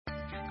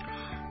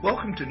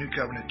Welcome to New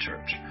Covenant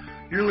Church.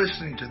 You're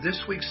listening to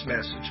this week's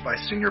message by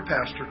Senior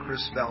Pastor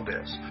Chris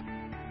Valdez.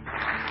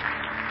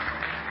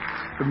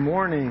 Good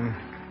morning.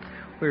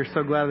 We are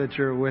so glad that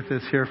you're with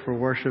us here for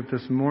worship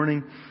this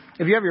morning.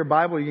 If you have your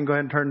Bible, you can go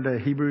ahead and turn to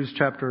Hebrews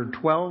chapter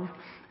 12.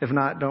 If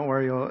not, don't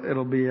worry,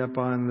 it'll be up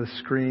on the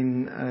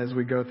screen as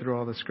we go through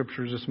all the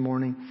scriptures this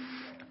morning.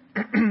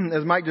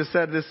 As Mike just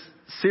said, this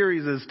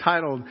series is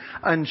titled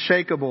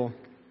Unshakable.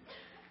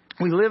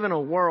 We live in a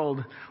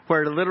world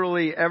where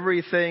literally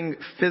everything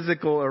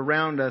physical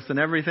around us and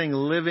everything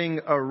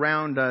living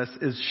around us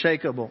is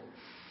shakeable.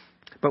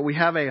 But we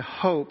have a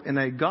hope in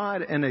a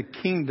God and a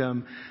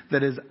kingdom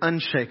that is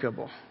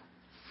unshakable.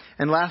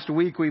 And last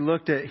week we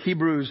looked at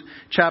Hebrews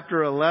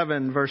chapter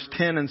 11 verse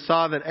 10 and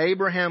saw that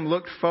Abraham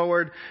looked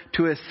forward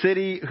to a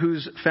city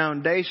whose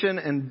foundation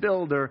and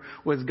builder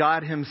was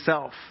God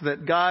himself.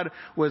 That God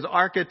was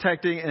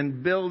architecting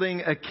and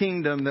building a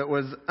kingdom that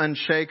was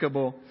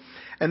unshakable.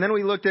 And then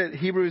we looked at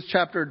Hebrews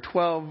chapter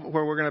 12,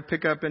 where we're going to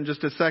pick up in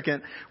just a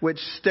second, which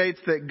states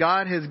that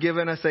God has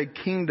given us a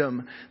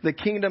kingdom, the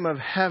kingdom of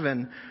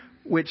heaven,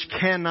 which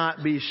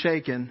cannot be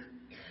shaken.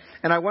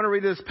 And I want to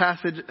read this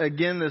passage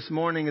again this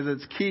morning as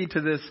it's key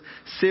to this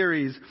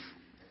series.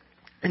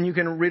 And you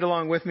can read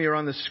along with me or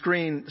on the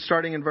screen,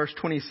 starting in verse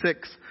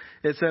 26.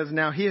 It says,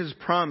 "Now he has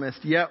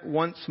promised, yet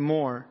once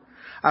more,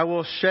 I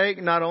will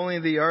shake not only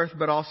the earth,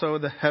 but also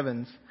the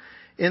heavens."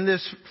 In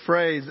this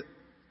phrase,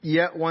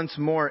 "yet once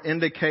more,"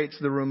 indicates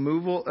the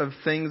removal of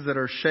things that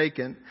are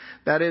shaken.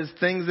 That is,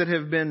 things that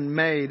have been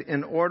made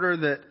in order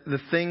that the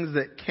things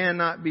that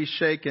cannot be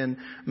shaken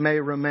may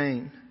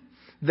remain.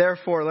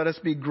 Therefore, let us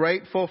be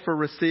grateful for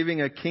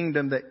receiving a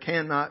kingdom that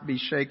cannot be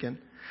shaken.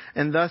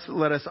 And thus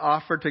let us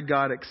offer to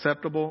God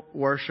acceptable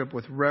worship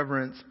with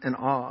reverence and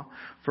awe.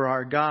 For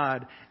our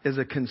God is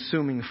a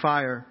consuming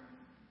fire.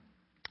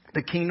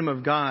 The kingdom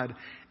of God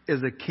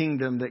is a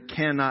kingdom that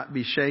cannot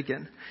be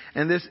shaken.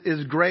 And this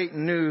is great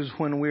news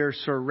when we are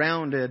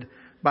surrounded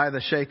by the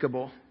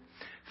shakeable.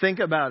 Think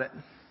about it.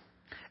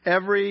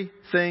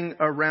 Everything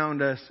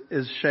around us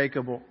is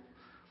shakeable.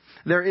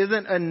 There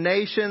isn't a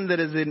nation that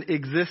is in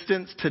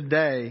existence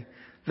today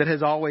that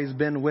has always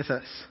been with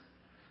us.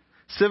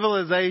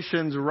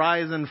 Civilizations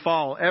rise and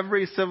fall.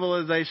 Every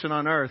civilization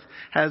on earth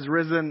has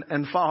risen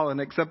and fallen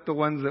except the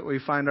ones that we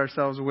find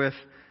ourselves with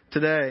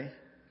today.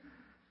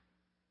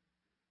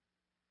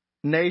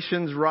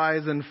 Nations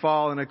rise and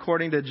fall, and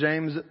according to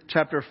James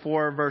chapter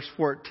 4, verse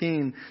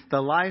 14,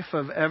 the life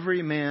of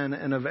every man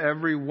and of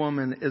every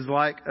woman is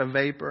like a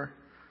vapor.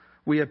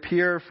 We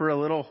appear for a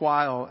little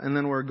while, and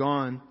then we're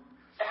gone.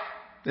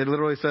 It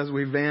literally says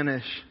we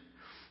vanish.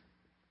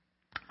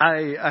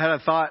 I had a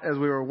thought as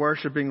we were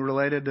worshiping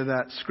related to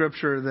that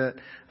scripture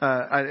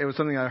that it was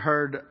something I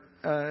heard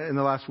in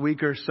the last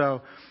week or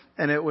so.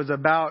 And it was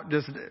about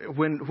just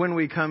when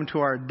we come to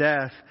our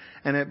death,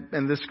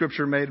 and this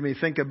scripture made me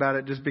think about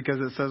it just because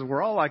it says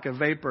we're all like a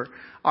vapor.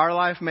 Our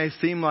life may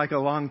seem like a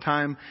long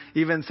time.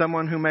 Even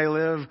someone who may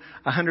live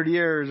 100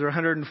 years or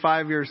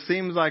 105 years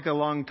seems like a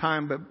long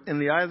time, but in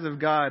the eyes of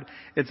God,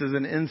 it's as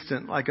an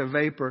instant, like a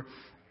vapor.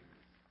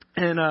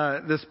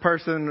 And this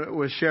person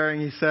was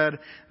sharing, he said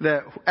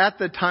that at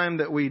the time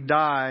that we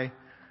die,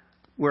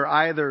 we're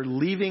either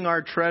leaving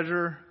our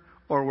treasure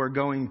or we're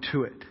going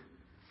to it.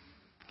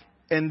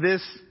 And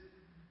this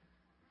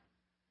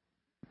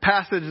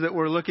passage that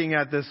we're looking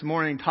at this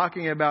morning,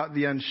 talking about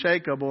the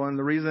unshakable, and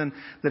the reason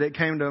that it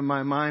came to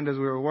my mind as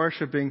we were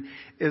worshiping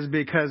is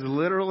because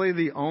literally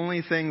the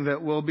only thing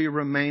that will be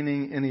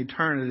remaining in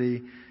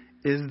eternity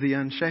is the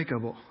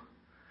unshakable.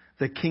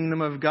 The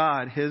kingdom of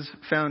God, His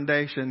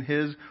foundation,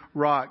 His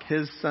rock,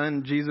 His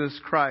Son, Jesus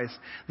Christ,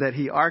 that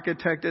He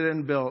architected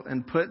and built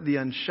and put the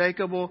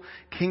unshakable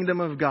kingdom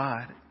of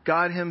God,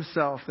 God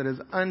Himself that is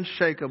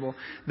unshakable,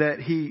 that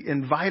He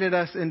invited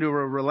us into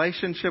a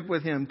relationship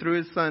with Him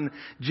through His Son,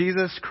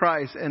 Jesus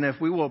Christ. And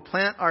if we will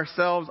plant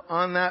ourselves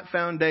on that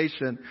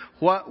foundation,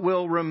 what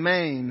will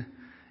remain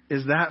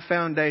is that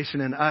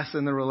foundation in us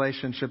and the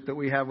relationship that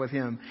we have with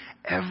Him.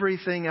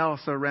 Everything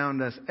else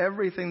around us,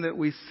 everything that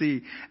we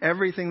see,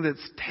 everything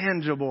that's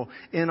tangible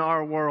in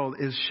our world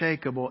is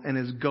shakeable and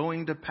is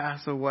going to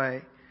pass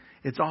away.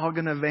 It's all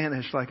going to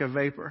vanish like a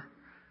vapor.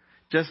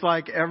 Just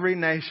like every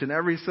nation,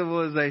 every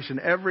civilization,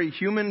 every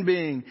human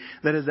being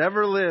that has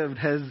ever lived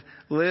has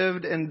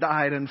lived and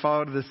died and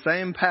followed the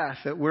same path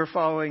that we're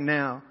following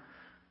now.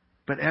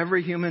 But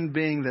every human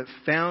being that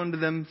found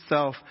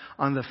themselves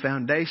on the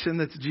foundation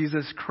that's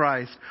Jesus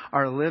Christ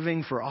are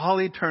living for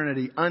all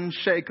eternity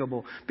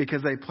unshakable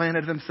because they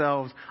planted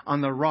themselves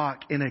on the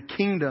rock in a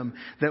kingdom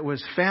that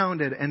was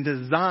founded and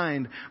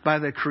designed by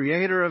the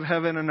Creator of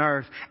heaven and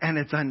earth, and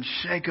it's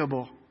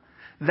unshakable.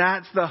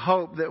 That's the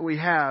hope that we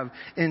have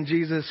in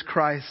Jesus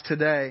Christ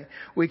today.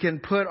 We can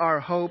put our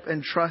hope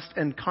and trust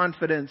and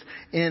confidence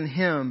in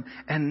Him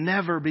and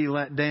never be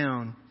let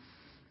down.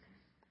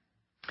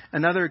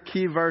 Another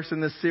key verse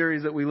in this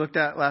series that we looked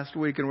at last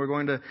week and we're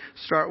going to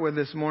start with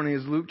this morning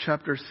is Luke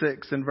chapter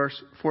 6 and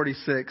verse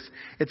 46.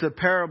 It's a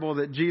parable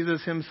that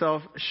Jesus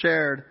Himself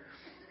shared,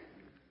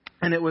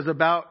 and it was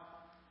about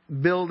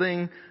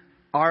building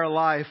our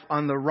life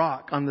on the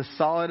rock, on the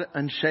solid,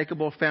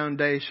 unshakable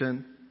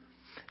foundation.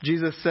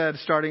 Jesus said,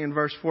 starting in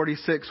verse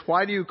 46,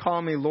 "Why do you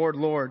call me Lord,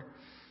 Lord,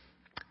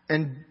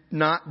 and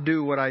not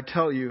do what I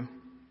tell you?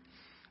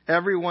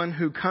 Everyone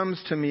who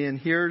comes to me and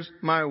hears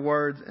my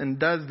words and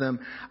does them,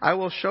 I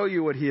will show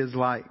you what he is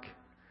like.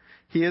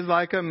 He is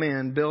like a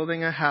man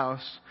building a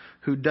house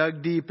who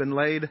dug deep and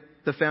laid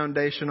the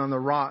foundation on the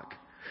rock.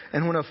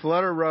 And when a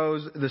flood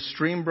arose, the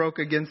stream broke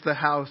against the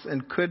house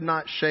and could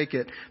not shake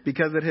it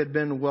because it had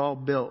been well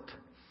built.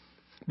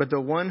 But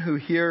the one who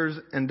hears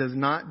and does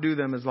not do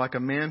them is like a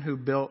man who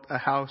built a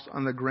house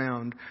on the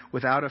ground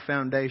without a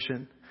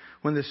foundation.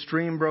 When the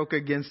stream broke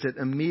against it,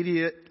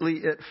 immediately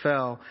it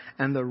fell,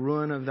 and the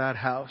ruin of that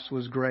house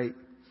was great."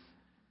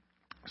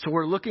 So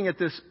we're looking at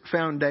this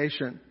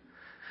foundation.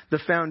 The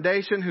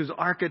foundation whose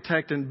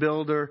architect and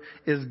builder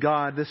is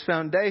God. This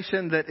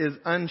foundation that is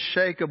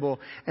unshakable.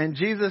 And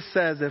Jesus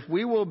says if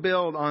we will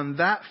build on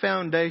that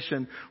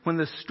foundation, when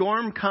the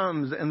storm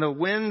comes and the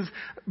winds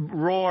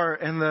roar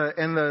and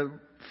the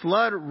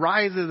flood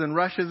rises and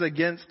rushes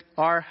against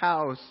our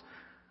house,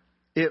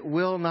 it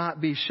will not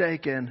be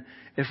shaken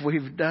if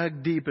we've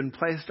dug deep and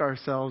placed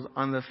ourselves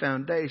on the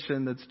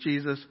foundation that's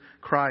Jesus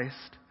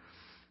Christ.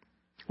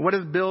 What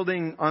does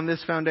building on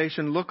this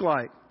foundation look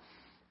like?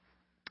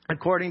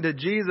 According to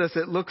Jesus,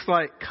 it looks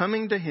like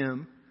coming to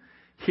Him,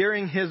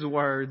 hearing His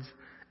words,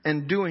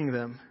 and doing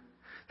them.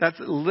 That's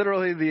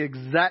literally the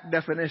exact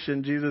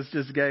definition Jesus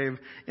just gave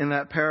in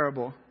that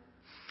parable.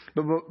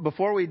 But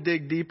before we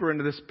dig deeper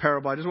into this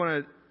parable, I just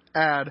want to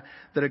add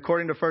that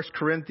according to 1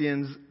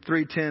 Corinthians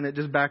 3:10, it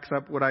just backs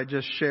up what I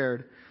just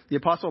shared. The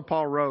Apostle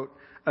Paul wrote,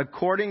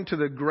 "According to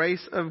the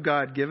grace of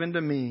God given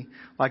to me,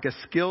 like a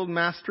skilled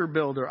master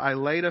builder, I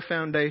laid a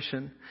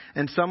foundation,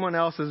 and someone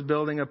else is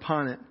building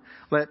upon it.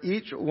 Let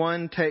each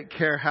one take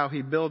care how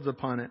he builds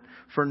upon it.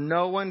 For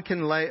no one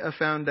can lay a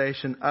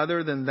foundation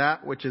other than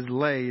that which is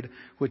laid,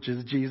 which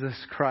is Jesus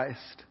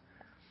Christ."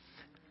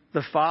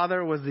 The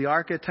Father was the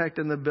architect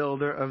and the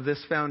builder of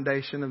this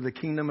foundation of the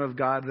kingdom of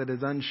God that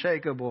is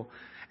unshakable.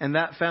 And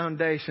that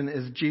foundation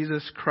is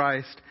Jesus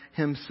Christ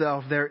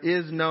Himself. There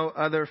is no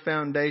other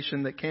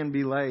foundation that can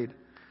be laid.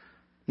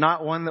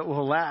 Not one that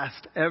will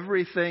last.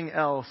 Everything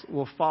else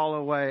will fall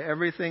away.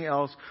 Everything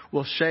else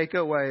will shake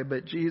away.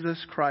 But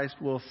Jesus Christ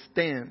will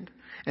stand.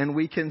 And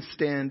we can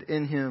stand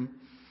in Him.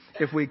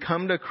 If we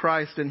come to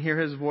Christ and hear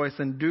His voice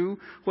and do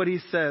what He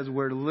says,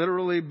 we're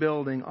literally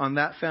building on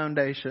that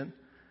foundation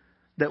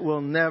that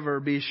will never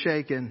be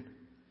shaken.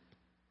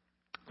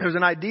 There's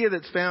an idea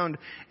that's found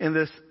in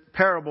this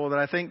parable that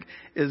I think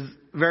is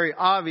very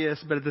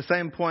obvious, but at the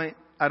same point,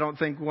 I don't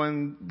think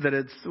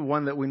it's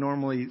one that we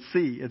normally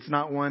see. It's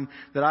not one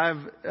that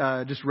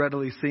I've just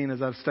readily seen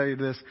as I've studied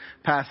this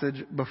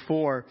passage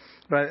before.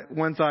 But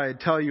once I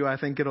tell you, I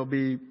think it'll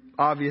be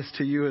obvious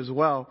to you as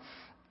well.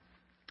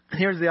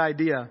 Here's the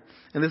idea,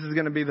 and this is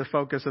going to be the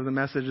focus of the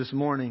message this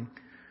morning.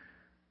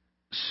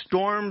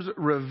 Storms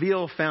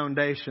reveal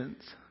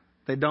foundations.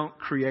 They don't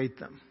create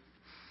them.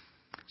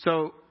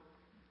 So,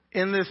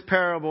 in this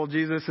parable,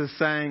 Jesus is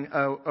saying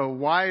a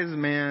wise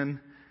man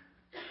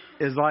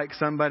is like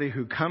somebody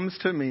who comes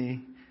to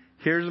me,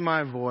 hears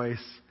my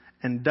voice,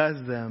 and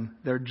does them.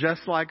 They're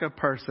just like a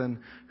person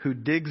who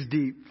digs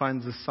deep,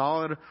 finds a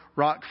solid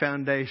rock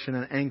foundation,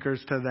 and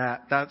anchors to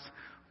that. That's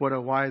what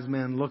a wise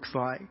man looks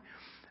like.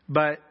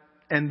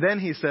 And then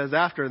he says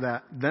after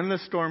that, then the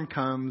storm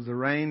comes, the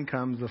rain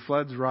comes, the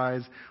floods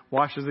rise,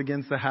 washes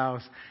against the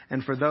house.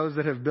 And for those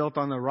that have built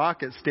on the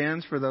rock, it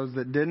stands. For those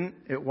that didn't,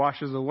 it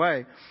washes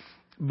away.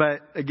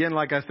 But again,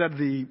 like I said,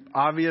 the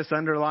obvious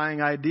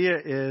underlying idea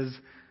is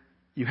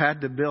you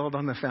had to build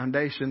on the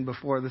foundation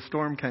before the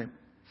storm came.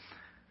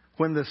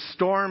 When the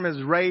storm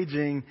is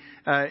raging,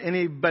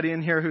 anybody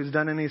in here who's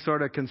done any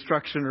sort of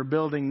construction or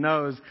building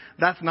knows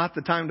that's not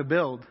the time to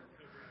build.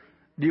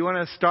 Do you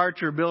want to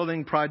start your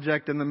building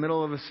project in the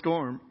middle of a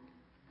storm?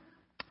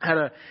 I had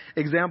an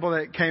example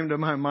that came to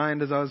my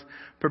mind as I was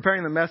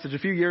preparing the message. A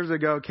few years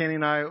ago, Kenny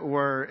and I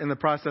were in the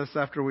process,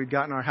 after we'd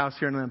gotten our house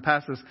here in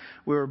Lampasas,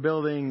 we were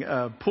building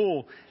a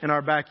pool in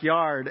our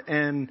backyard.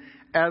 And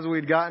as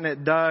we'd gotten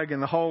it dug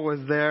and the hole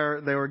was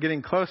there, they were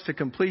getting close to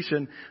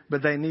completion,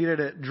 but they needed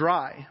it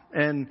dry.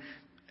 And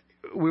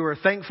we were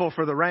thankful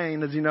for the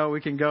rain. As you know,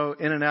 we can go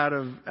in and out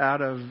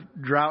of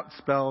drought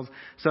spells.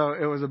 So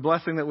it was a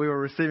blessing that we were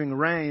receiving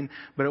rain,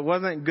 but it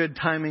wasn't good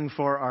timing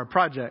for our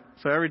project.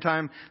 So every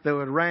time that it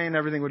would rain,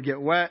 everything would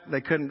get wet. They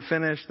couldn't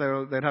finish.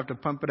 They'd have to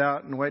pump it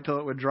out and wait till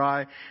it would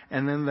dry,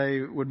 and then they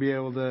would be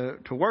able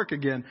to work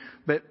again.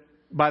 But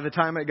by the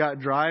time it got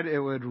dried, it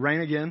would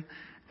rain again.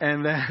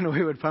 And then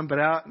we would pump it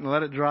out and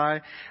let it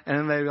dry. And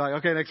then they'd be like,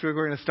 okay, next week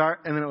we're going to start.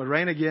 And then it would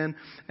rain again.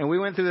 And we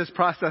went through this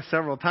process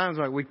several times.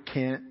 Like, we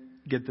can't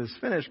get this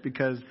finished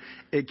because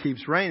it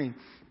keeps raining.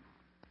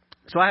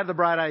 So I had the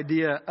bright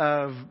idea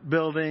of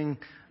building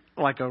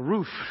like a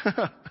roof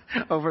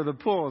over the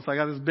pool. So I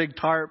got this big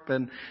tarp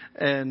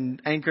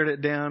and anchored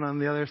it down on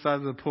the other side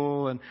of the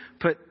pool and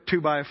put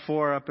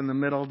 2x4 up in the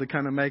middle to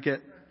kind of make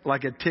it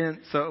like a tent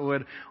so it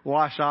would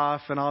wash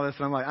off and all this.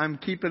 And I'm like, I'm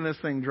keeping this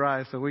thing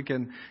dry so we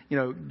can,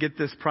 get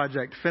this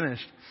project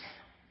finished.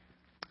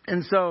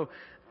 And so,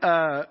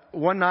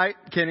 one night,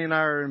 Kenny and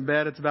I are in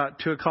bed. It's about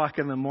 2:00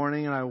 in the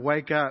morning, and I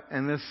wake up,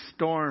 and this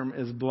storm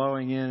is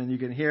blowing in, and you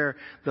can hear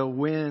the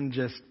wind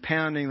just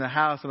pounding the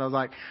house. And I was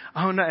like,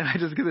 "Oh no!" And I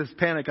just get this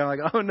panic. I'm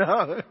like, "Oh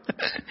no,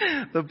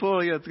 the pool,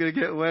 it's going to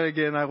get wet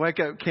again." And I wake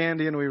up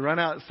Candy, and we run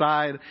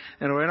outside,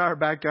 and we're in our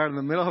backyard in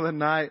the middle of the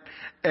night,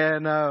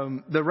 and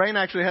the rain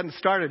actually hadn't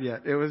started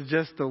yet. It was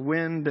just the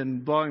wind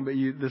and blowing, but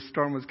the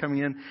storm was coming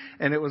in,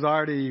 and it was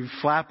already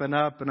flapping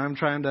up, and I'm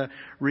trying to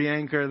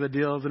re-anchor the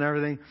deals and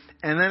everything,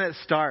 and then it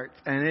starts,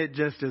 and it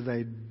just is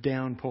a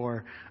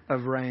downpour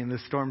of rain. The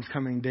storm's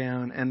coming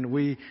down, and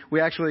we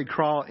actually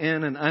crawl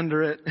in and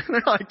under it,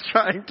 like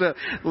trying to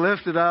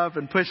lift it up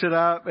and push it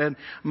up. And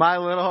my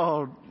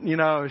little,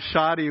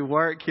 shoddy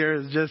work here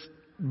is just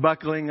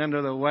buckling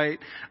under the weight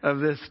of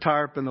this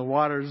tarp, and the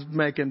water's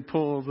making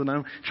pools, and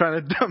I'm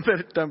trying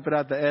to dump it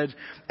out the edge.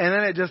 And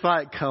then it just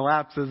like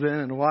collapses in,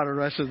 and water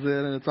rushes in,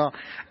 and it's all,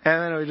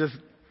 and then we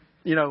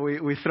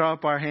just, we throw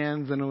up our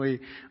hands, and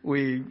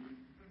we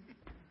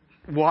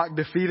walk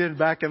defeated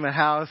back in the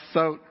house,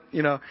 soaked,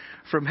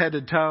 from head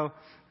to toe.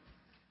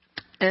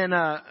 And,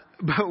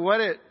 but what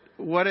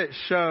it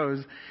shows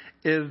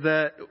is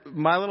that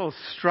my little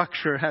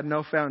structure had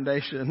no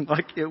foundation.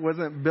 Like, it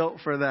wasn't built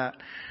for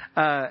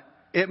that.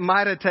 It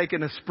might have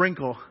taken a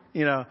sprinkle,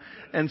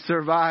 and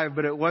survived,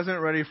 but it wasn't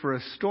ready for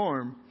a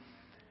storm.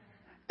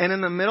 And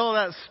in the middle of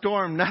that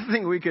storm,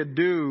 nothing we could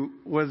do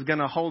was going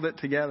to hold it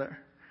together.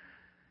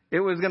 It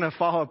was going to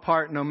fall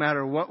apart no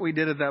matter what we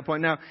did at that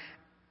point. Now,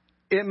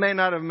 it may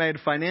not have made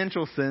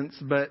financial sense,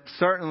 but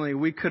certainly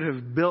we could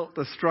have built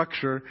a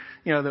structure,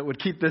 that would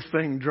keep this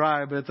thing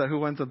dry. But it's who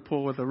wants a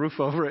pool with a roof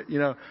over it,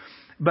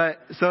 But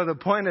so the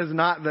point is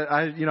not that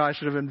I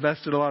should have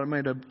invested a lot of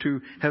money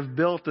to have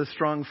built a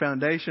strong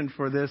foundation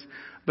for this.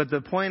 But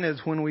the point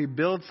is, when we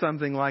build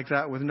something like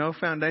that with no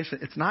foundation,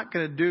 it's not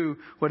going to do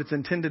what it's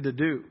intended to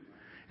do.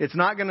 It's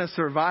not going to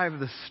survive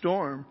the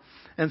storm.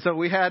 And so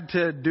we had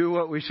to do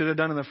what we should have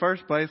done in the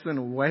first place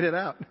and wait it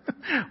out.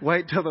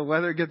 Wait till the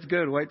weather gets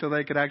good. Wait till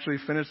they could actually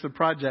finish the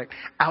project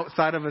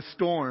outside of a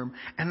storm.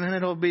 And then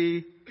it'll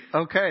be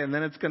okay. And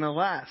then it's going to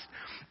last.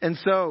 And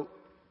so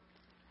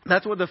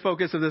that's what the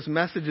focus of this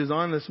message is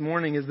on this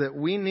morning, is that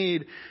we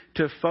need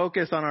to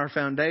focus on our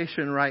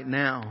foundation right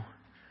now.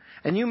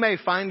 And you may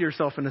find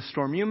yourself in a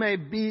storm. You may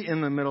be in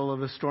the middle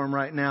of a storm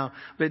right now.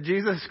 But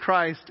Jesus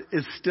Christ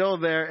is still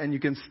there, and you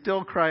can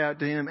still cry out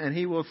to Him, and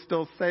He will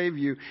still save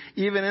you,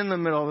 even in the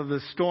middle of the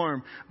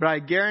storm. But I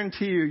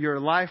guarantee you, your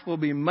life will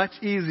be much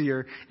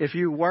easier if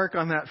you work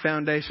on that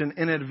foundation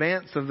in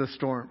advance of the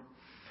storm.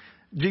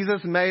 Jesus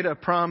made a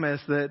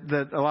promise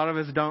that a lot of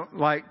us don't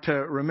like to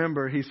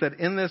remember. He said,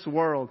 in this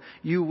world,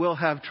 you will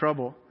have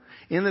trouble.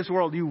 In this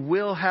world, you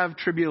will have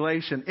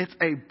tribulation. It's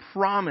a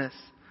promise.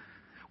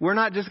 We're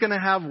not just going to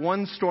have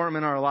one storm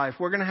in our life.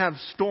 We're going to have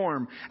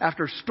storm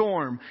after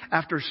storm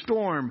after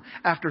storm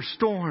after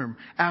storm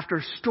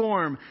after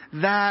storm.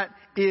 That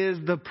is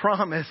the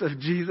promise of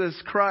Jesus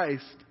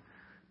Christ.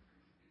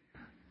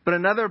 But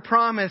another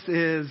promise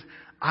is,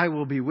 I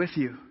will be with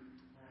you.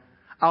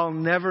 I'll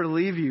never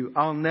leave you.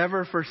 I'll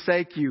never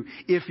forsake you.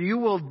 If you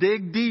will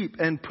dig deep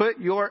and put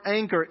your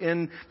anchor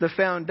in the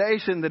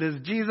foundation that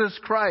is Jesus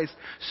Christ,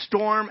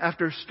 storm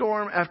after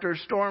storm after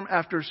storm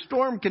after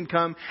storm can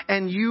come,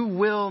 and you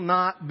will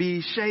not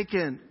be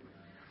shaken.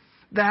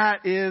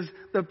 That is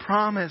the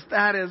promise.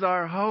 That is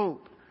our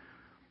hope.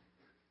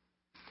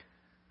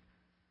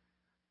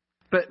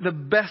 But the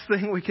best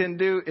thing we can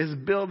do is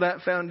build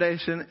that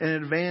foundation in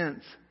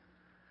advance.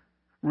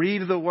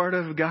 Read the Word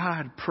of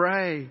God.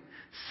 Pray.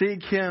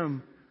 Seek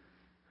Him.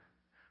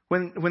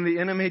 When the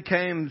enemy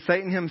came,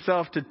 Satan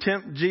himself, to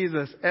tempt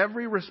Jesus,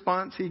 every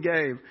response he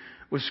gave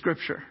was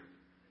Scripture.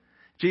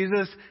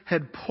 Jesus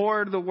had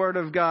poured the Word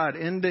of God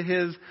into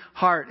his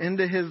heart,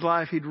 into his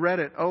life. He'd read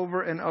it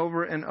over and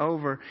over and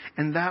over.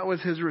 And that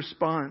was his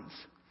response.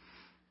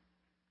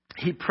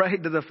 He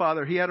prayed to the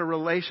Father. He had a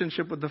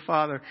relationship with the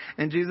Father.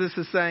 And Jesus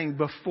is saying,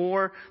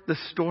 before the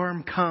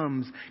storm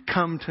comes,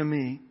 come to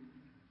me.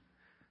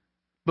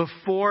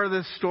 Before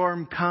the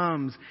storm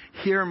comes,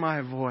 hear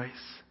my voice.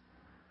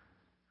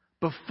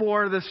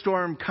 Before the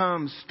storm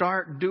comes,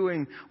 start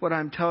doing what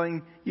I'm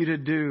telling you to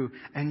do,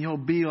 and you'll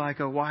be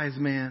like a wise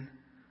man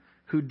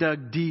who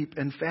dug deep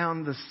and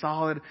found the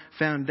solid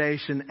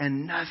foundation,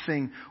 and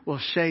nothing will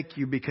shake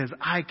you, because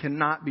I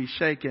cannot be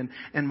shaken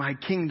and my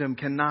kingdom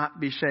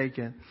cannot be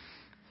shaken.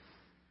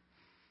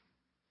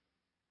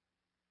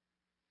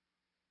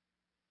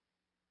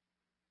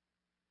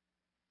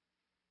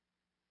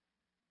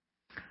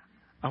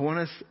 I want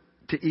us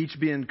to each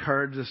be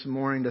encouraged this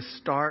morning to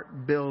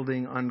start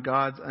building on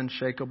God's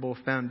unshakable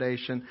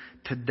foundation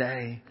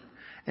today,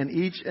 and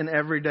each and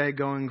every day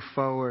going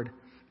forward,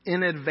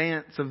 in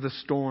advance of the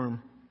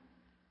storm.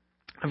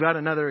 I've got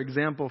another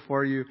example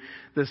for you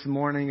this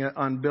morning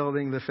on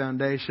building the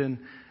foundation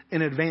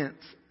in advance.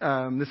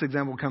 This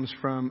example comes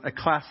from a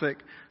classic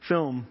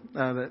film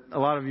that a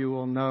lot of you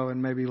will know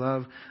and maybe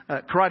love,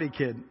 Karate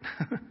Kid.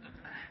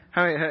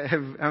 How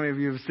many of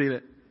you have seen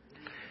it?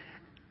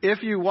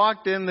 If you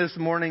walked in this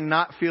morning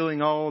not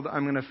feeling old,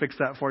 I'm going to fix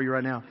that for you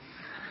right now.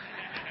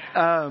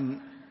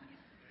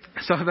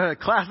 So the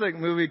classic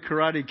movie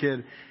Karate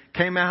Kid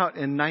came out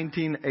in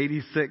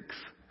 1986.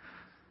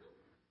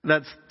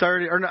 That's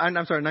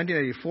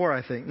 1984,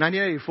 I think.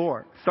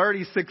 1984.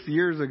 36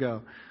 years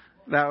ago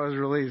that was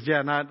released.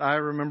 Yeah, I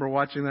remember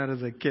watching that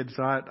as a kid,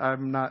 so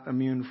I'm not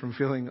immune from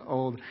feeling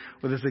old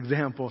with this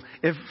example.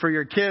 If for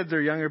your kids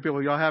or younger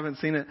people, y'all haven't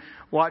seen it,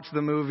 watch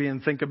the movie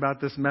and think about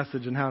this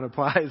message and how it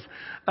applies.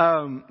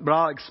 But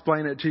I'll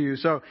explain it to you.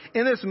 So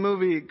in this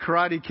movie,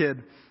 Karate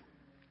Kid,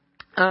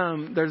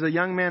 there's a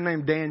young man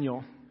named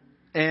Daniel,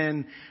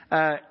 and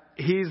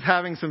he's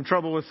having some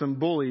trouble with some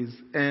bullies,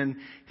 and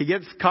he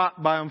gets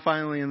caught by them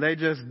finally, and they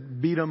just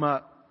beat him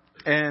up.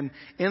 And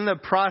in the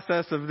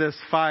process of this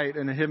fight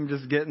and him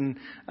just getting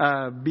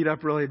beat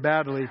up really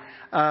badly,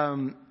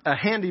 a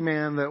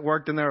handyman that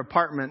worked in their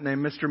apartment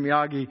named Mr.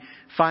 Miyagi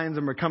finds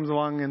him or comes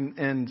along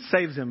and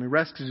saves him. He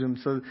rescues him.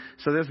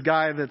 So this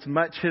guy that's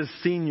much his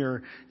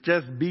senior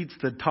just beats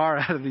the tar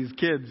out of these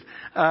kids.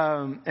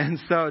 And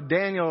so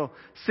Daniel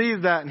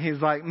sees that and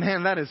he's like,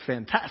 man, that is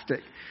fantastic.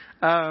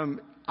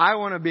 I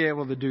want to be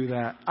able to do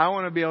that. I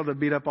want to be able to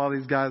beat up all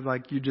these guys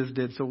like you just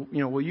did. So,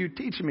 will you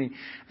teach me?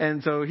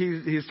 And so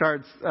he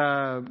starts,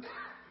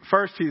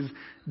 first he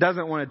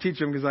doesn't want to teach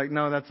him because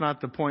no, that's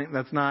not the point.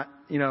 That's not,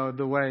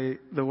 the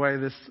way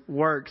this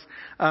works.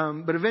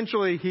 But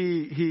eventually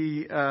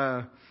he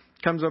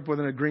comes up with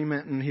an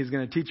agreement and he's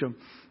going to teach him.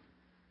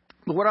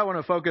 But what I want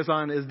to focus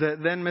on is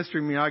that then Mr.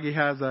 Miyagi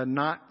has a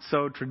not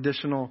so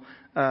traditional,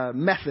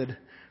 method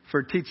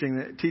for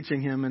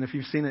teaching him. And if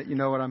you've seen it, you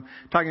know what I'm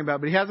talking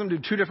about. But he has him do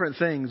two different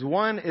things.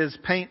 One is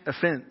paint a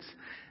fence.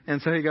 And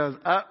so he goes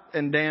up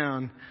and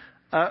down,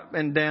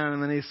 and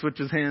then he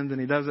switches hands and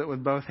he does it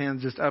with both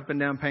hands, just up and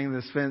down painting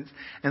this fence.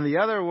 And the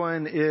other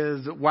one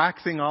is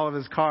waxing all of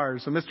his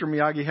cars. So Mr.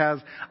 Miyagi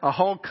has a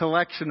whole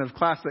collection of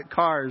classic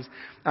cars.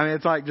 I mean,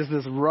 it's like just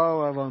this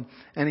row of them.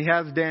 And he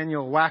has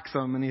Daniel wax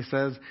them, and he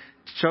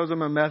shows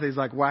him a method. He's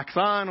like, wax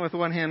on with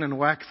one hand and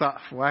wax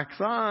off, wax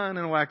on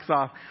and wax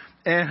off.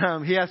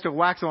 And he has to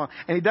wax them all.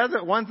 And he does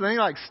it once and then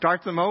he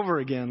starts them over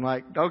again.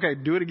 Okay,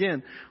 do it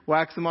again.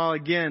 Wax them all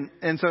again.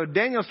 And so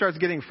Daniel starts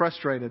getting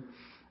frustrated.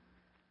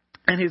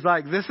 And he's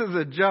like, this is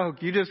a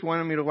joke. You just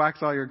wanted me to wax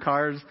all your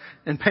cars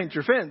and paint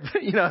your fence.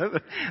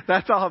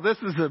 That's all this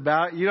is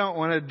about. You don't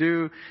want to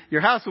do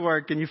your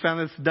housework, and you found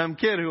this dumb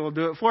kid who will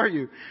do it for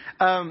you.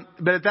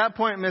 But at that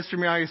point, Mr.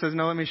 Miyagi says,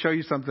 no, let me show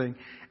you something.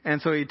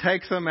 And so he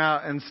takes him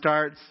out and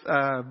starts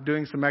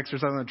doing some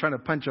exercise and trying to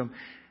punch him.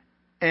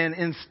 And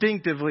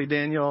instinctively,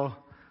 Daniel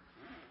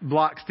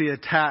blocks the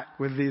attack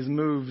with these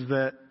moves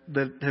that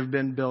have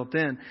been built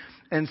in.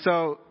 And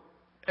so,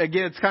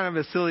 again, it's kind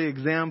of a silly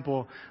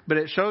example, but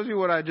it shows you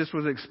what I just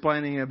was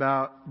explaining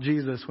about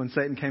Jesus when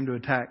Satan came to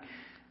attack.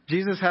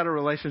 Jesus had a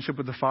relationship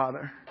with the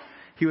Father.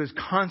 He was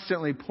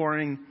constantly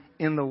pouring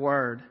in the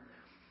Word.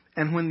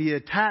 And when the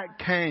attack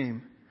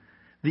came,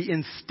 the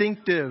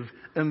instinctive,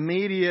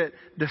 immediate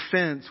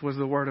defense was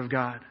the Word of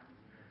God.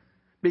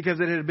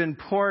 Because it had been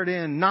poured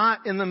in,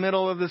 not in the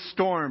middle of the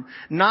storm,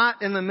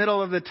 not in the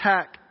middle of the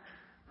attack.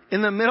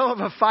 In the middle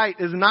of a fight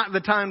is not the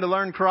time to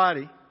learn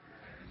karate.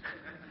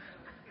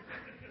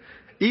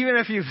 Even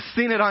if you've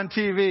seen it on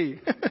TV.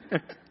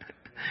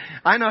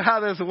 I know how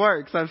this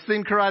works. I've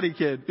seen Karate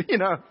Kid.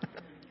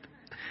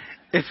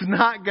 It's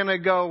not going to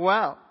go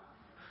well.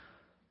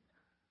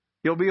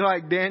 You'll be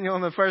like Daniel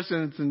in the first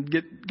instance and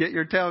get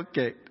your tail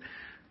kicked.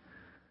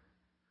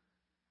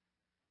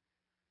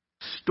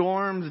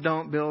 Storms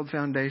don't build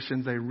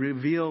foundations. They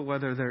reveal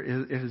whether there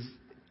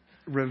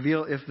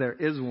reveal if there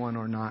is one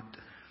or not.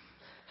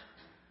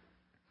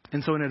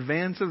 And so in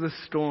advance of the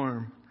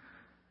storm,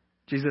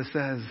 Jesus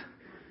says,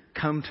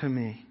 come to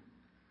me.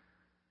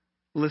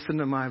 Listen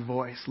to my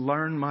voice.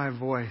 Learn my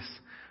voice.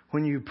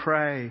 When you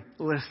pray,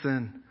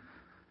 listen.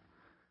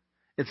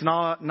 It's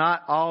not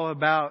all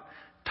about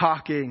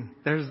talking.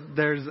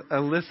 There's a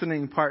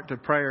listening part to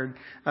prayer.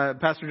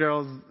 Pastor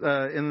Daryl's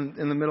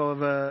in the middle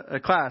of a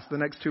class the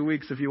next 2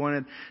 weeks. If you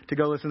wanted to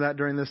go listen to that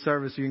during this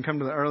service, you can come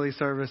to the early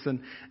service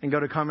and go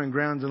to Common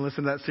Grounds and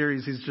listen to that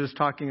series. He's just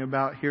talking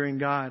about hearing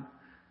God.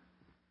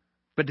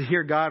 But to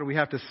hear God, we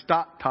have to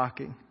stop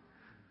talking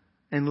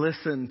and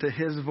listen to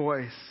His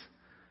voice.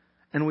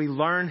 And we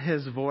learn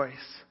His voice.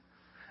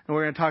 And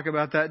we're going to talk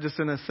about that just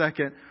in a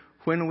second.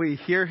 When we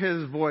hear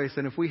His voice,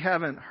 and if we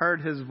haven't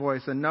heard His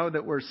voice and know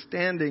that we're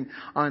standing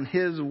on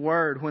His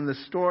word, when the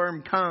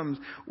storm comes,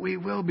 we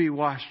will be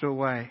washed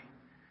away.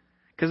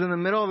 Because in the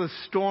middle of the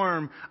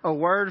storm, a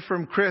word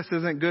from Chris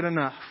isn't good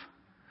enough.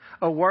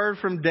 A word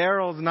from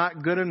Daryl's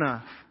not good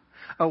enough.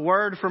 A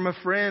word from a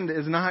friend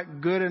is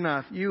not good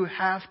enough. You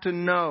have to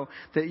know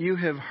that you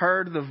have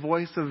heard the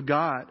voice of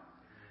God.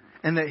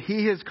 And that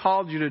He has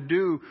called you to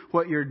do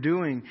what you're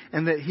doing.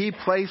 And that He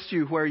placed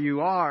you where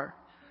you are.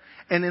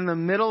 And in the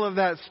middle of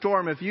that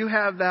storm, if you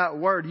have that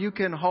word, you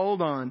can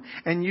hold on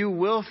and you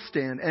will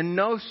stand. And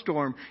no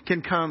storm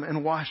can come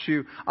and wash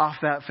you off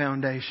that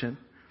foundation.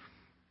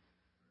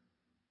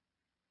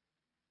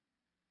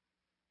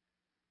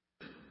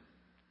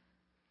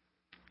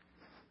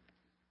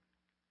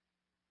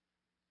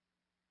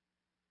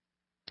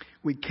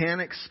 We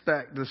can't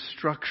expect the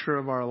structure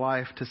of our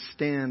life to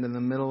stand in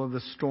the middle of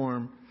the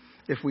storm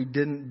if we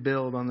didn't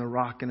build on the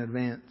rock in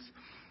advance.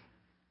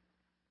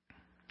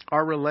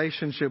 Our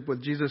relationship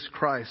with Jesus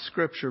Christ,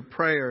 Scripture,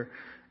 prayer,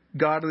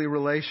 godly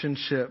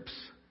relationships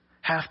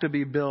have to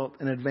be built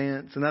in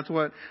advance. And that's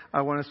what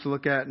I want us to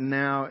look at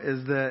now,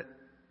 is that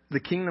the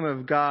kingdom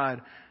of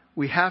God,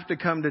 we have to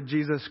come to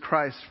Jesus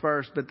Christ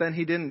first, but then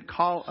He didn't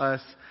call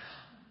us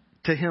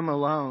to Him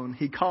alone.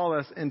 He called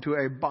us into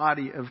a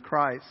body of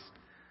Christ.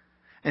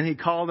 And He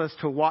called us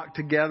to walk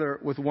together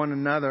with one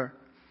another.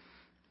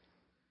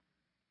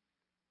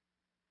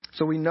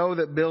 So we know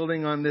that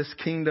building on this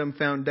kingdom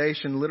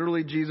foundation,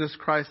 literally Jesus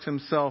Christ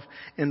Himself,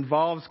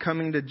 involves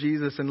coming to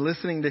Jesus and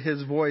listening to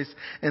His voice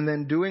and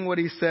then doing what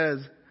He says.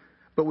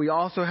 But we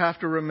also have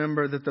to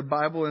remember that the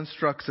Bible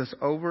instructs us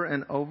over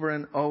and over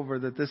and over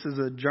that this is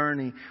a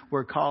journey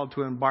we're called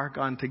to embark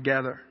on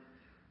together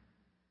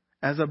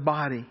as a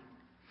body.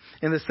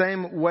 In the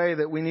same way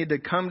that we need to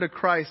come to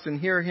Christ and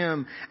hear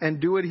Him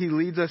and do what He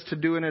leads us to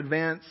do in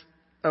advance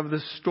of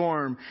the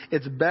storm,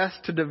 it's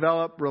best to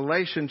develop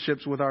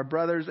relationships with our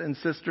brothers and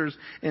sisters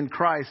in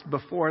Christ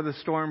before the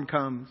storm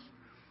comes.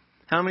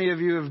 How many of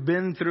you have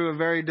been through a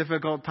very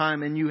difficult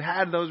time and you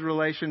had those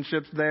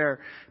relationships there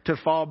to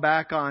fall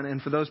back on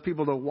and for those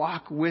people to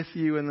walk with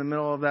you in the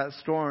middle of that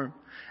storm?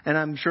 And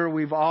I'm sure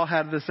we've all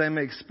had the same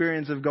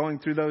experience of going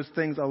through those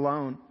things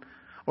alone,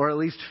 or at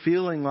least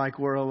feeling like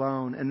we're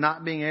alone and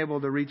not being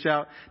able to reach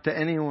out to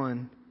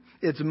anyone.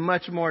 It's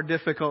much more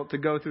difficult to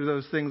go through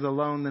those things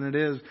alone than it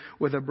is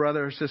with a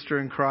brother or sister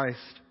in Christ.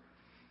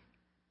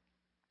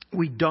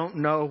 We don't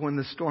know when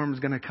the storm is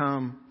going to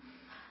come,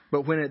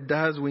 but when it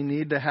does, we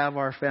need to have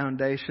our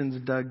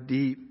foundations dug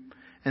deep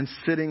and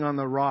sitting on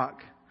the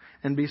rock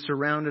and be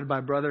surrounded by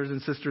brothers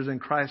and sisters in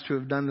Christ who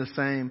have done the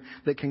same,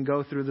 that can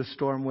go through the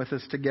storm with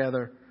us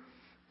together.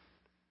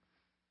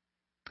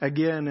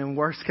 Again, in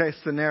worst case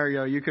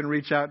scenario, you can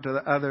reach out to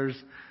the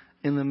others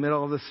in the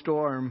middle of the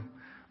storm.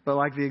 But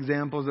like the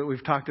examples that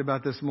we've talked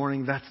about this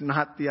morning, that's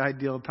not the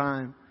ideal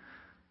time.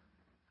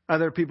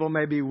 Other people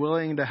may be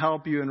willing to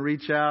help you and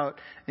reach out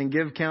and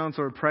give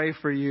counsel or pray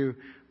for you,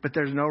 but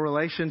there's no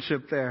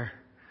relationship there.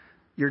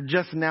 You're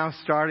just now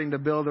starting to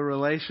build a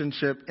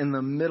relationship in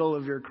the middle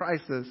of your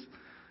crisis,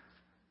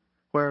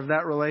 where if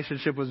that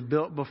relationship was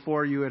built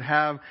before, you would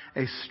have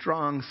a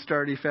strong,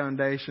 sturdy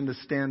foundation to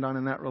stand on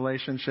in that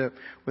relationship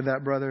with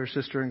that brother or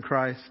sister in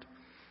Christ.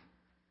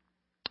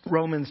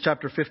 Romans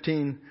chapter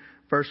 15,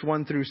 verse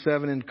 1 through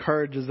 7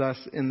 encourages us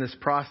in this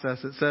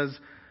process. It says,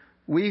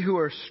 "We who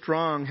are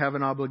strong have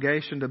an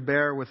obligation to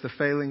bear with the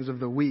failings of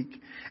the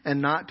weak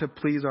and not to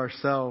please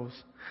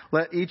ourselves.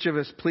 Let each of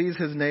us please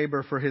his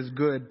neighbor for his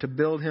good, to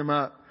build him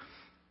up.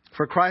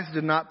 For Christ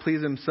did not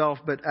please Himself,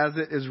 but as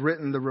it is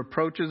written, the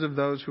reproaches of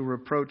those who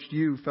reproached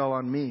you fell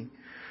on me.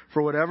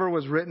 For whatever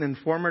was written in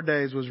former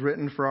days was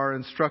written for our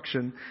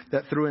instruction,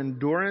 that through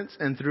endurance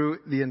and through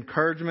the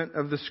encouragement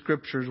of the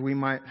Scriptures we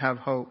might have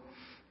hope."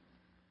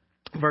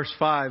 Verse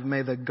 5,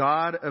 "May the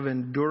God of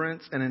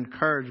endurance and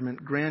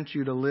encouragement grant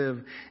you to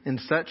live in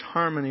such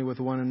harmony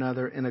with one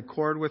another in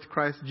accord with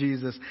Christ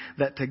Jesus,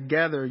 that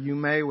together you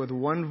may with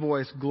one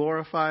voice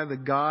glorify the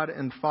God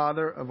and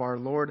Father of our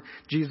Lord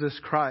Jesus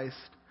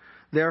Christ.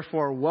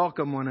 Therefore,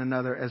 welcome one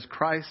another as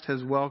Christ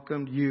has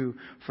welcomed you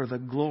for the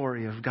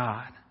glory of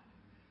God."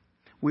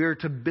 We are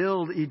to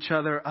build each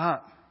other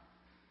up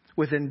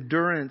with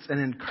endurance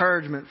and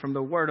encouragement from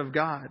the Word of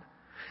God,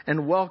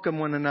 and welcome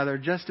one another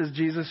just as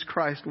Jesus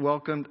Christ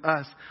welcomed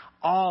us,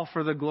 all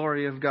for the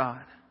glory of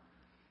God.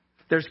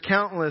 There's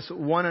countless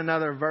one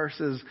another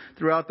verses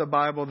throughout the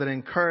Bible that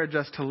encourage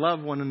us to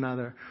love one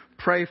another,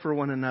 pray for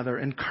one another,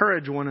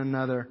 encourage one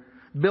another,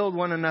 build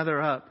one another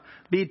up.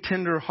 Be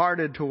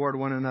tender-hearted toward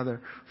one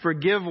another.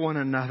 Forgive one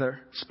another.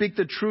 Speak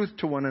the truth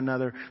to one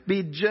another.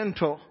 Be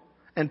gentle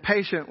and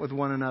patient with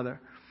one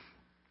another.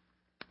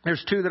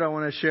 There's two that I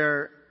want to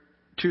share,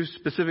 two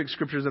specific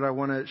scriptures that I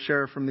want to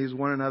share from these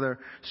one another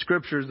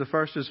scriptures. The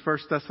first is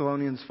 1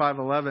 Thessalonians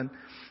 5:11.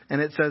 And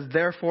it says,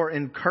 "Therefore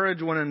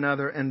encourage one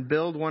another and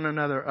build one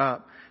another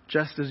up,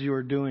 just as you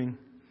are doing."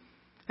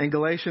 And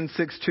Galatians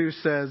 6:2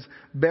 says,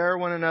 "Bear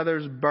one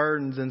another's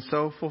burdens and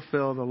so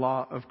fulfill the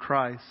law of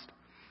Christ."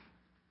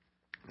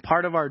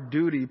 Part of our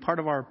duty, part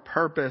of our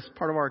purpose,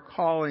 part of our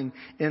calling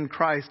in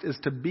Christ is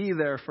to be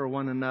there for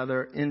one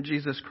another in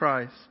Jesus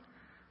Christ.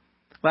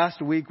 Last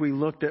week we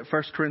looked at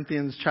 1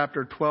 Corinthians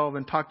chapter 12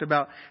 and talked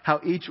about how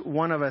each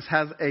one of us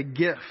has a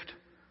gift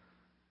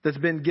that's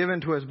been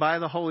given to us by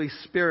the Holy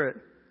Spirit,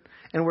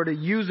 and we're to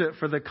use it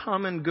for the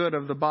common good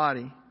of the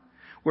body.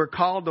 We're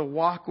called to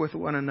walk with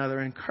one another,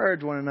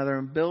 encourage one another,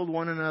 and build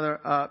one another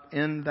up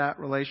in that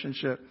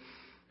relationship.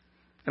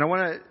 And I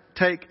want to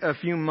take a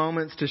few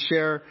moments to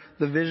share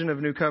the vision of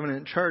New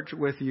Covenant Church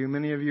with you.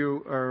 Many of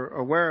you are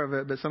aware of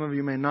it, but some of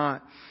you may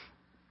not.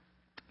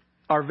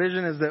 Our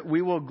vision is that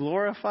we will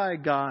glorify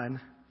God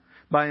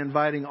by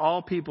inviting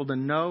all people to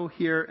know,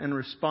 hear, and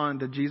respond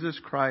to Jesus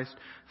Christ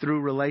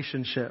through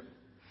relationship.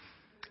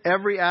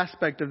 Every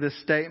aspect of this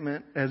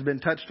statement has been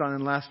touched on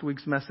in last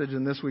week's message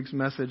and this week's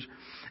message.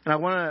 And I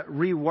want to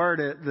reword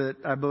it that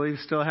I believe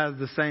still has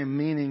the same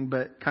meaning,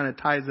 but kind of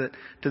ties it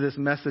to this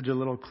message a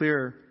little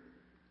clearer.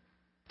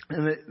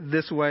 And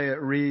this way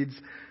it reads,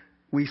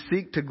 we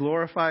seek to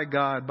glorify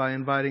God by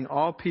inviting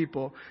all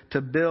people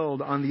to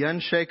build on the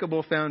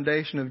unshakable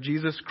foundation of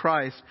Jesus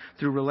Christ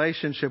through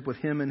relationship with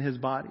Him and His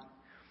body.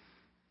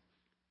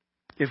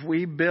 If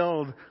we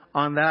build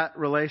on that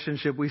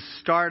relationship, we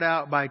start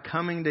out by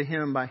coming to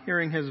Him, by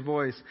hearing His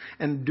voice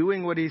and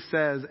doing what He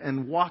says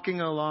and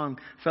walking along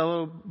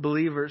fellow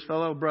believers,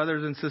 fellow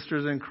brothers and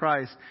sisters in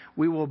Christ.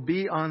 We will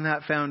be on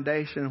that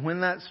foundation.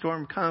 When that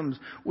storm comes,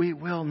 we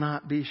will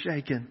not be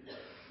shaken.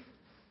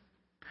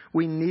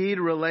 We need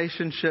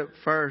relationship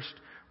first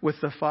with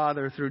the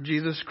Father through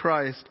Jesus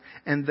Christ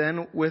and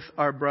then with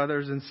our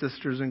brothers and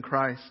sisters in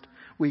Christ.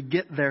 We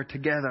get there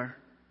together.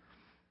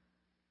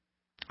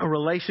 A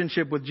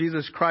relationship with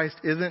Jesus Christ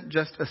isn't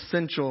just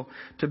essential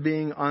to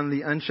being on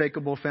the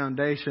unshakable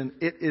foundation.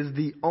 It is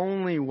the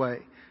only way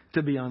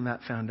to be on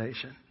that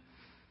foundation.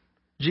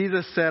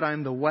 Jesus said,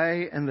 I'm the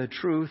way and the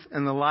truth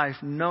and the life.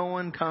 No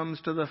one comes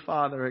to the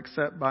Father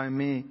except by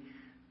me.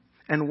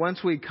 And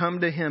once we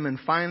come to Him and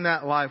find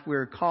that life, we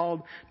are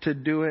called to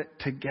do it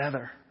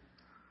together.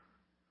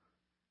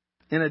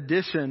 In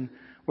addition,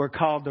 we're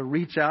called to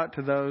reach out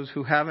to those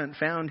who haven't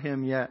found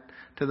Him yet,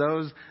 to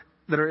those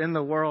that are in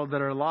the world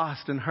that are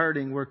lost and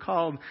hurting. We're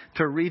called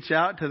to reach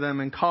out to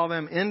them and call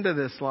them into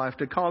this life,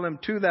 to call them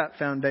to that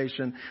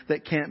foundation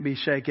that can't be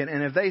shaken.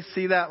 And if they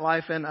see that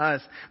life in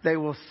us, they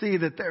will see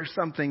that there's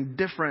something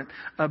different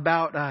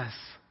about us.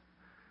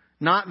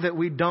 Not that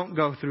we don't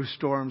go through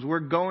storms. We're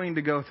going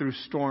to go through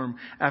storm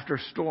after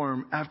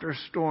storm after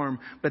storm.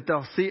 But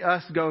they'll see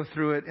us go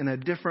through it in a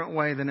different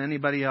way than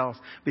anybody else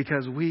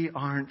because we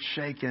aren't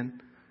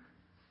shaken.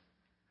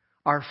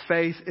 Our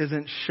faith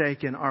isn't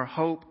shaken. Our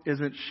hope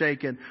isn't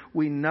shaken.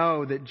 We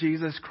know that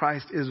Jesus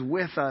Christ is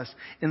with us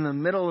in the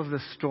middle of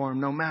the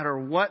storm, no matter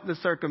what the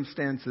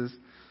circumstances.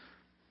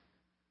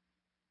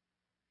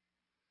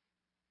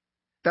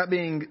 That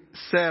being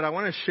said, I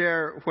want to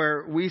share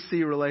where we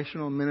see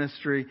relational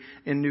ministry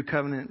in New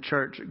Covenant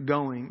Church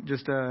going.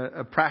 Just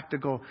a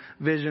practical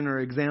vision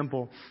or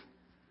example.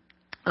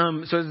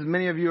 So as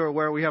many of you are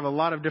aware, we have a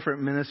lot of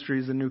different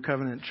ministries in New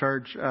Covenant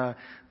Church.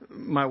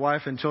 My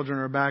wife and children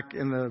are back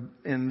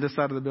in this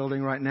side of the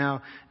building right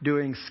now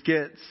doing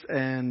skits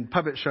and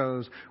puppet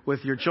shows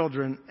with your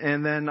children.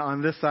 And then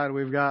on this side,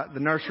 we've got the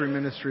nursery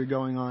ministry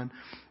going on.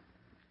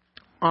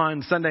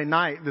 On Sunday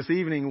night, this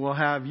evening, we'll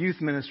have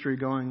youth ministry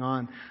going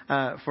on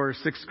for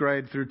 6th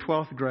grade through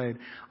 12th grade.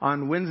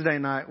 On Wednesday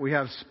night, we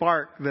have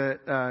Spark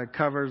that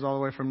covers all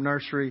the way from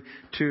nursery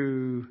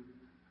to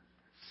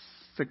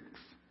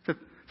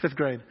 5th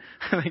grade,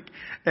 I think.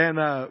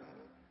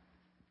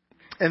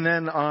 And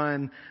then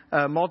on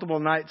multiple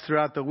nights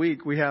throughout the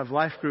week, we have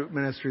life group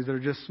ministries that are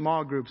just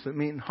small groups that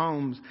meet in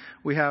homes.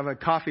 We have a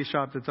coffee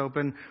shop that's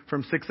open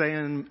from 6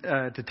 a.m.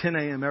 To 10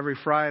 a.m. every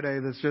Friday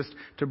that's just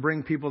to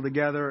bring people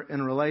together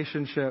in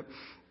relationship.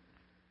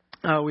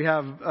 We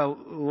have a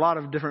lot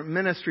of different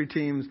ministry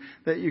teams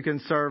that you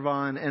can serve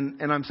on.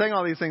 And I'm saying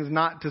all these things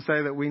not to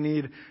say that we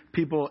need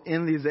people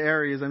in these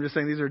areas. I'm just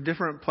saying these are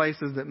different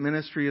places that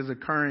ministry is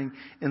occurring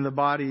in the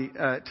body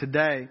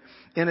today.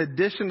 In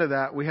addition to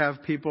that, we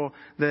have people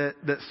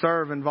that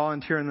serve and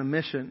volunteer in the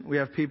mission. We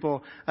have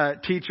people,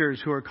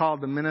 teachers who are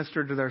called to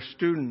minister to their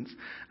students.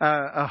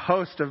 A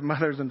host of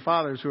mothers and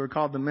fathers who are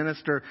called to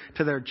minister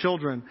to their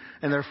children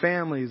and their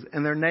families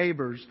and their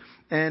neighbors.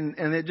 And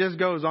it just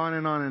goes on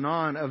and on and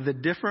on of the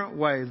different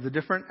ways, the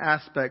different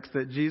aspects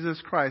that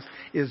Jesus Christ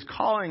is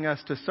calling us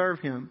to serve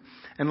Him.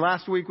 And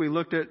last week we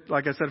looked at,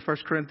 like I said, 1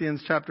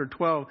 Corinthians chapter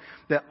 12,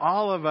 that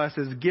all of us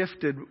is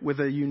gifted with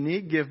a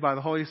unique gift by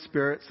the Holy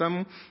Spirit,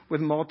 some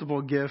with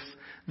multiple gifts,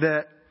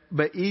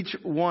 but each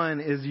one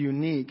is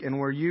unique, and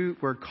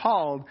we're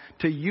called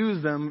to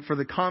use them for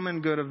the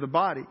common good of the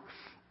body.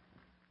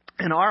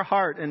 And our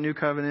heart in New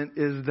Covenant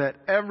is that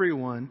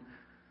everyone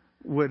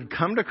would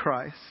come to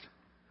Christ,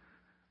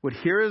 would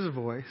hear His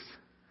voice,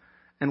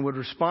 and would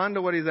respond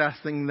to what He's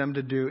asking them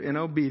to do in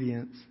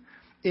obedience,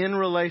 in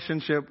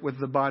relationship with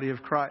the body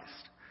of Christ.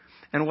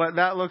 And what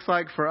that looks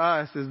like for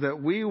us is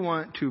that we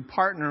want to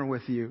partner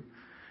with you.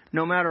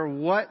 No matter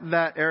what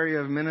that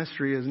area of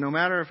ministry is, no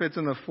matter if it's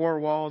in the four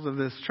walls of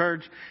this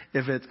church,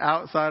 if it's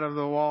outside of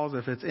the walls,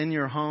 if it's in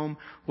your home,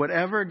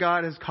 whatever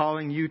God is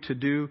calling you to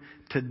do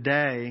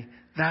today,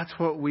 that's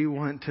what we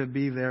want to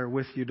be there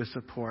with you to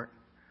support.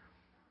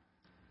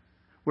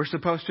 We're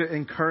supposed to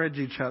encourage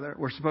each other.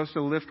 We're supposed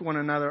to lift one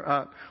another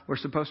up. We're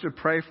supposed to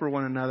pray for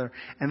one another.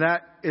 And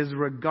that is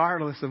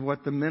regardless of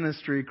what the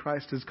ministry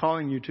Christ is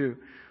calling you to.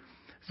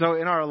 So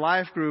in our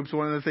life groups,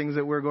 one of the things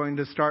that we're going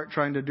to start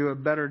trying to do a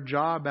better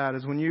job at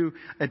is when you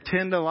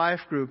attend a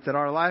life group, that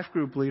our life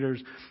group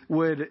leaders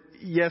would,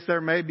 yes,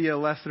 there may be a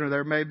lesson or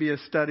there may be a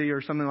study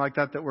or something like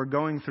that we're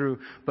going through,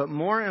 but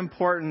more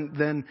important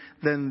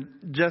than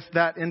just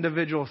that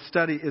individual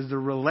study is the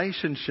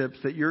relationships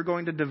that you're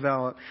going to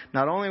develop,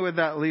 not only with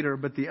that leader,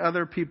 but the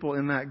other people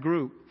in that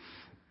group.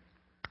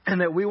 And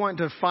that we want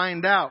to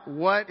find out,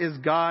 what is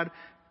God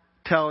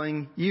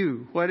telling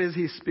you? What is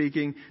He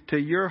speaking to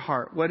your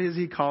heart? What is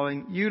He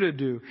calling you to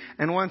do?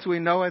 And once we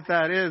know what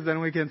that is, then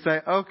we can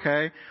say,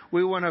 okay,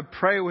 we want to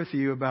pray with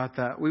you about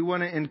that. We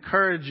want to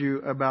encourage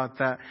you about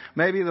that.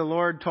 Maybe the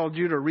Lord told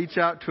you to reach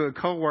out to a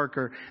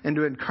coworker and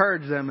to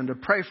encourage them and to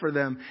pray for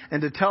them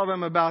and to tell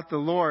them about the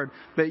Lord,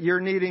 but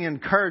you're needing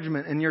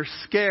encouragement and you're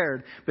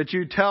scared, but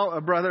you tell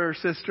a brother or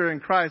sister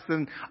in Christ.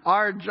 Then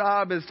our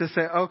job is to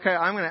say, okay,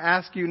 I'm going to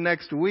ask you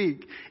next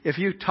week if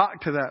you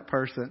talk to that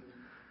person.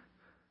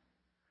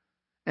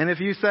 And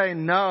if you say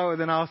no,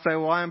 then I'll say,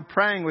 well, I'm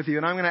praying with you.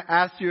 And I'm going to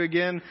ask you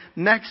again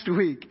next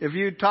week if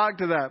you talk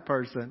to that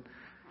person.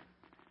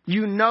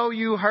 You know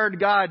you heard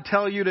God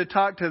tell you to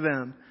talk to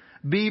them.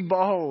 Be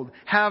bold.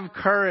 Have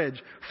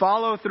courage.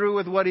 Follow through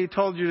with what He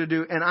told you to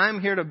do. And I'm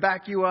here to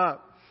back you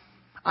up.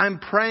 I'm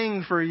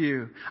praying for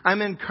you.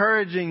 I'm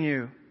encouraging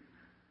you.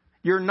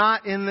 You're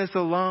not in this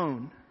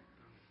alone.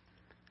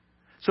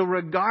 So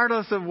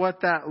regardless of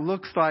what that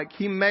looks like,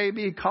 He may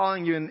be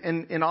calling you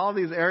in all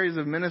these areas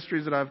of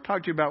ministries that I've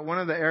talked to you about. One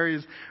of the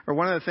areas, or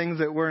one of the things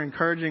that we're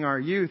encouraging our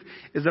youth,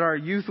 is that our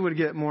youth would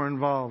get more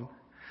involved.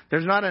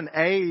 There's not an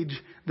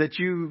age that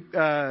you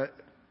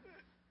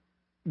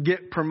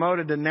get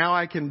promoted to now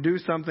I can do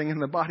something in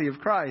the body of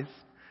Christ.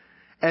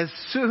 As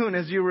soon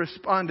as you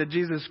respond to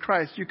Jesus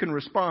Christ, you can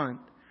respond.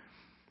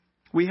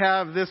 We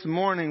have this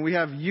morning, we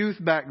have youth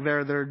back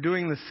there that are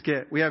doing the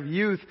skit. We have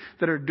youth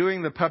that are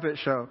doing the puppet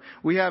show.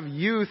 We have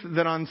youth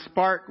that on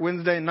Spark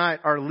Wednesday night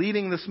are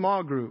leading the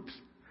small groups.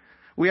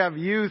 We have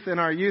youth in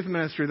our youth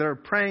ministry that are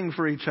praying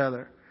for each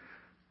other.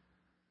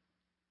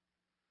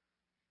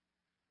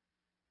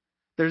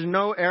 There's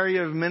no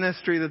area of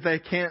ministry that they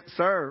can't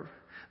serve.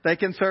 They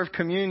can serve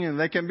communion.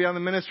 They can be on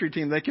the ministry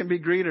team. They can be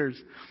greeters.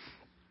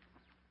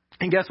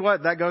 And guess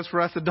what? That goes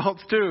for us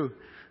adults too.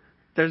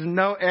 There's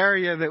no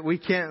area that we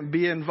can't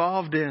be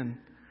involved in.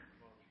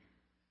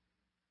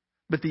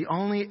 But the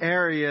only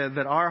area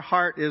that our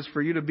heart is for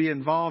you to be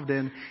involved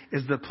in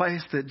is the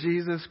place that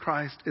Jesus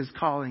Christ is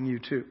calling you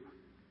to.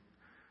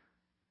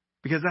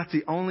 Because that's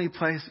the only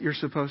place you're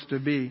supposed to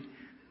be.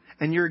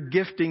 And your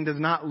gifting does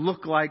not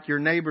look like your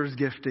neighbor's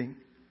gifting.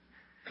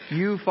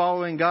 You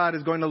following God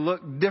is going to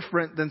look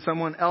different than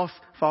someone else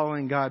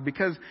following God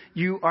because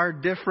you are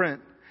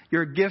different.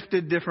 You're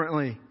gifted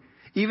differently.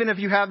 Even if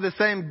you have the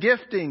same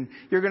gifting,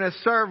 you're going to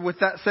serve with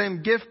that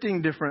same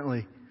gifting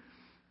differently.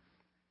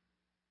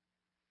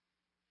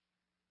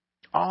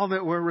 All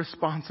that we're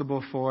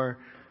responsible for,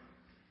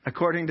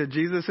 according to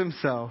Jesus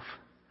Himself,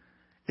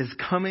 is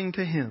coming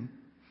to Him,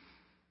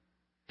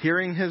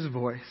 hearing His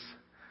voice,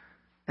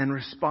 and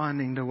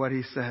responding to what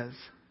He says.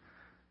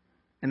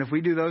 And if we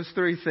do those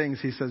three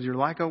things, He says, you're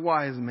like a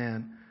wise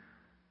man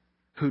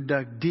who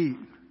dug deep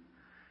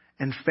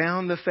and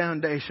found the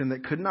foundation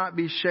that could not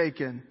be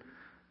shaken.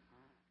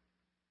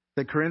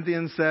 The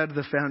Corinthians said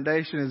the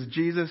foundation is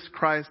Jesus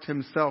Christ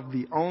Himself,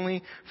 the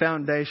only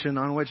foundation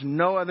on which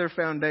no other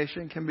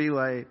foundation can be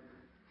laid.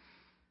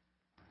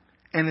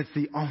 And it's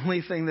the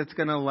only thing that's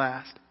going to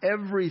last.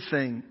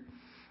 Everything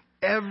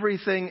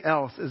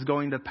else is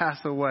going to pass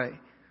away.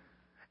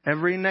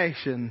 Every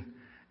nation,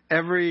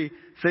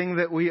 everything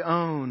that we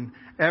own,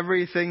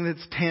 everything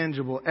that's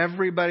tangible,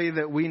 everybody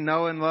that we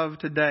know and love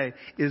today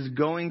is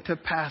going to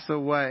pass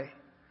away.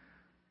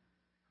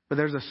 But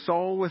there's a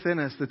soul within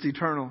us that's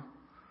eternal.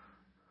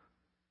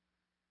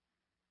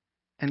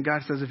 And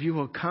God says, if you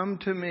will come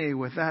to me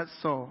with that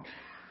soul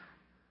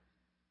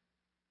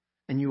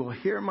and you will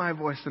hear my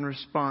voice and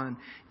respond,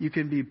 you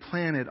can be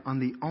planted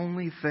on the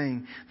only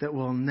thing that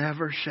will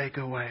never shake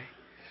away.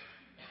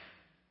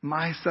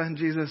 My Son,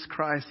 Jesus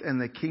Christ,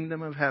 and the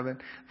kingdom of heaven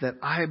that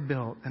I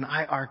built and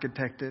I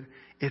architected,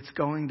 it's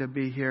going to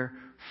be here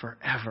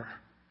forever.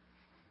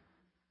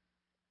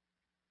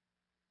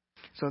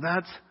 So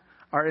that's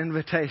our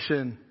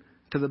invitation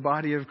to the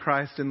body of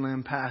Christ in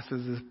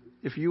Lampasas.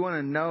 If you want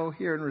to know,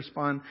 hear, and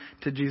respond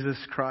to Jesus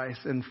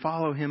Christ and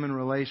follow Him in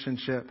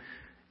relationship,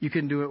 you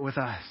can do it with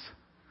us.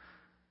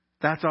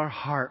 That's our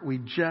heart. We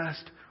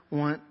just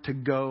want to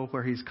go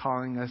where He's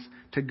calling us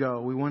to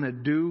go. We want to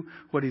do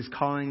what He's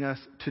calling us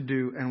to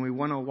do. And we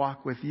want to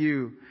walk with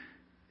you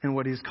in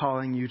what He's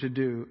calling you to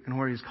do and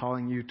where He's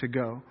calling you to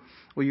go.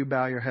 Will you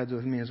bow your heads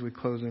with me as we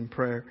close in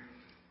prayer?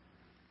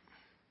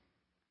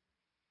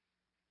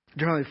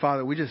 Dear Heavenly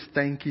Father, we just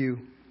thank You.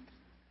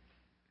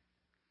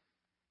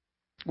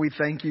 We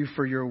thank You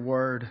for Your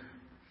word.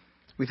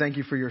 We thank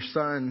You for Your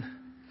Son,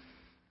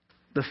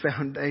 the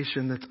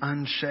foundation that's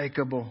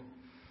unshakable.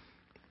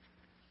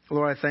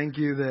 Lord, I thank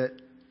You that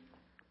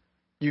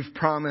You've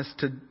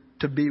promised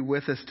to be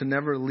with us, to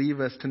never leave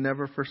us, to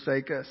never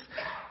forsake us,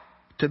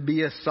 to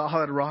be a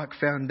solid rock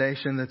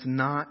foundation that's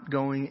not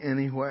going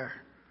anywhere,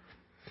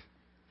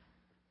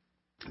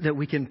 that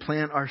we can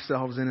plant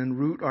ourselves in and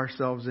root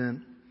ourselves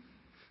in.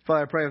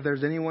 Father, I pray if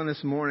there's anyone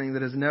this morning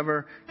that has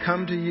never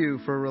come to you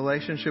for a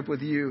relationship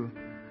with you,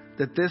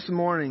 that this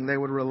morning they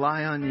would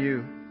rely on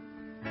you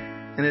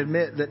and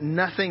admit that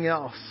nothing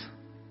else,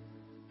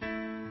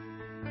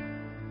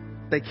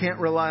 they can't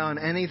rely on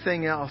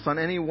anything else, on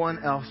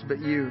anyone else but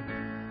you.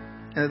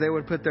 And that they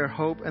would put their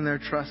hope and their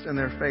trust and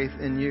their faith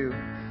in you,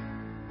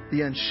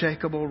 the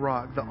unshakable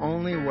rock, the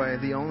only way,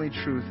 the only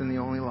truth, and the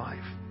only life.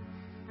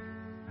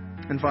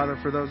 And Father,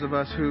 for those of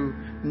us who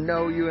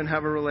know you and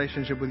have a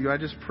relationship with you, I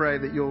just pray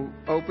that you'll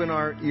open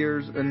our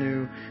ears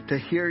anew to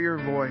hear your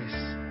voice,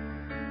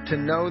 to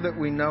know that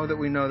we know that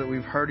we know that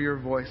we've heard your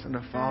voice, and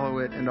to follow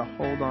it and to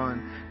hold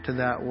on to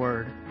that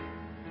word.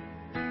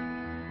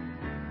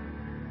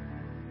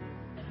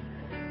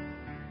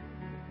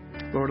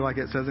 Lord, like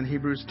it says in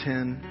Hebrews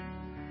 10,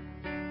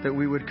 that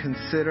we would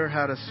consider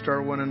how to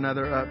stir one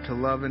another up to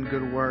love and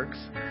good works,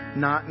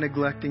 not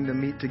neglecting to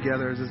meet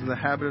together as is the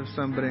habit of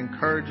some, but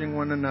encouraging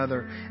one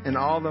another, and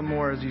all the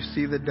more as you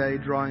see the day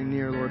drawing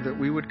near, Lord, that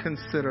we would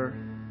consider,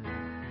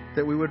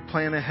 that we would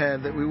plan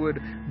ahead, that we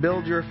would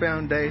build your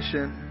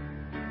foundation,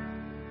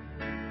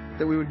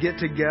 that we would get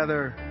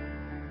together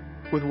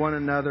with one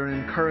another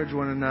and encourage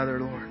one another,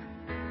 Lord,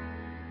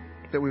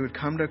 that we would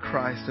come to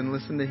Christ and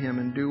listen to Him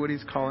and do what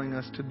He's calling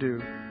us to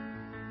do,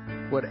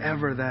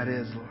 whatever that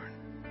is, Lord.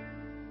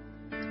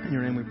 In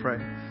your name we pray.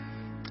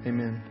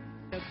 Amen.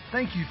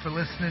 Thank you for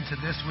listening to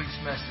this week's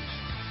message.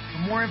 For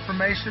more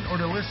information or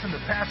to listen to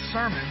past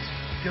sermons,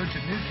 go to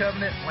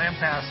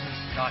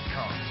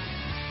newcovenantlampasas.com.